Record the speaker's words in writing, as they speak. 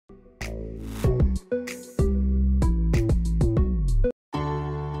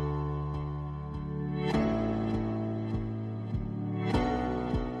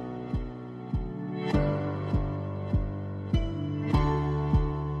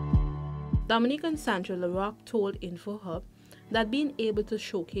Dominican Sandra LaRock told InfoHub that being able to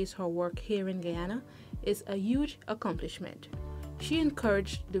showcase her work here in Guyana is a huge accomplishment. She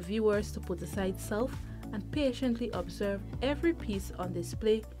encouraged the viewers to put aside self and patiently observe every piece on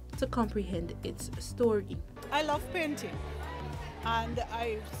display to comprehend its story. I love painting, and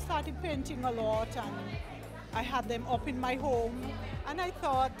I started painting a lot, and I had them up in my home, and I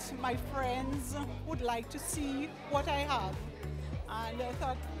thought my friends would like to see what I have. And I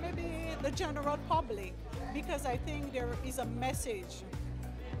thought maybe the general public, because I think there is a message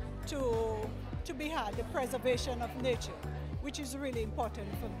to be had, the preservation of nature, which is really important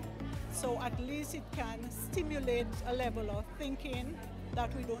for me. So at least it can stimulate a level of thinking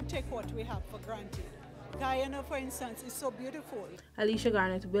that we don't take what we have for granted. Guyana, for instance, is so beautiful. Alicia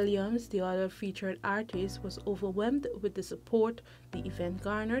Garnett Williams, the other featured artist, was overwhelmed with the support the event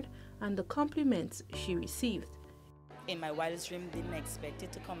garnered and the compliments she received. In my wildest dream, didn't expect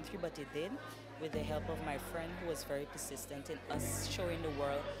it to come through, but it did, with the help of my friend who was very persistent in us showing the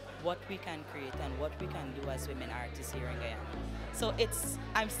world what we can create and what we can do as women artists here in Guyana. So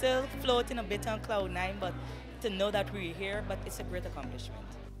I'm still floating a bit on cloud nine, but to know that we're here, but it's a great accomplishment.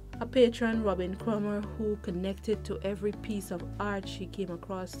 A patron, Robin Cromer, who connected to every piece of art she came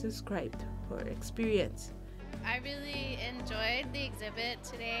across, described her experience. I really enjoyed the exhibit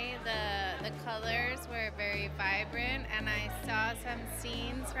today. The colors were very vibrant, and I saw some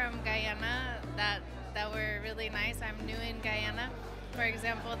scenes from Guyana that were really nice. I'm new in Guyana. For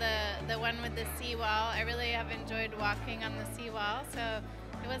example, the one with the seawall, I really have enjoyed walking on the seawall, so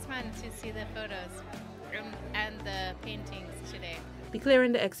it was fun to see the photos and the paintings today.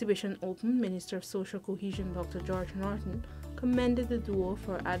 Declaring the exhibition open, Minister of Social Cohesion Dr. George Norton commended the duo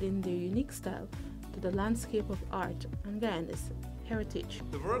for adding their unique style to the landscape of art and Guyana's heritage.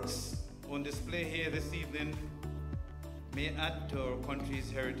 The works on display here this evening may add to our country's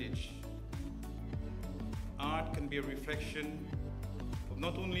heritage. Art can be a reflection of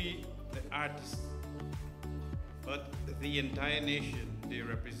not only the artists, but the entire nation they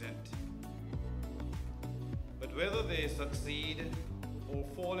represent. But whether they succeed or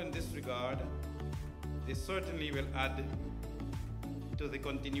fall in this regard, they certainly will add to the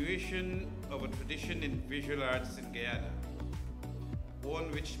continuation of a tradition in visual arts in Guyana, one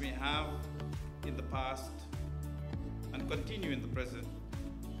which may have in the past and continue in the present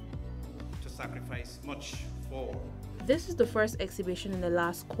to sacrifice much for. This is the first exhibition in the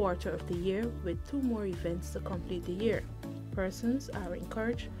last quarter of the year, with 2 more events to complete the year. Persons are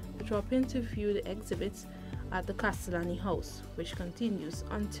encouraged to drop in to view the exhibits at the Castellani House, which continues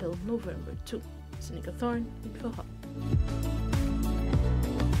until November 2. Seneca Thorne, InfoHub.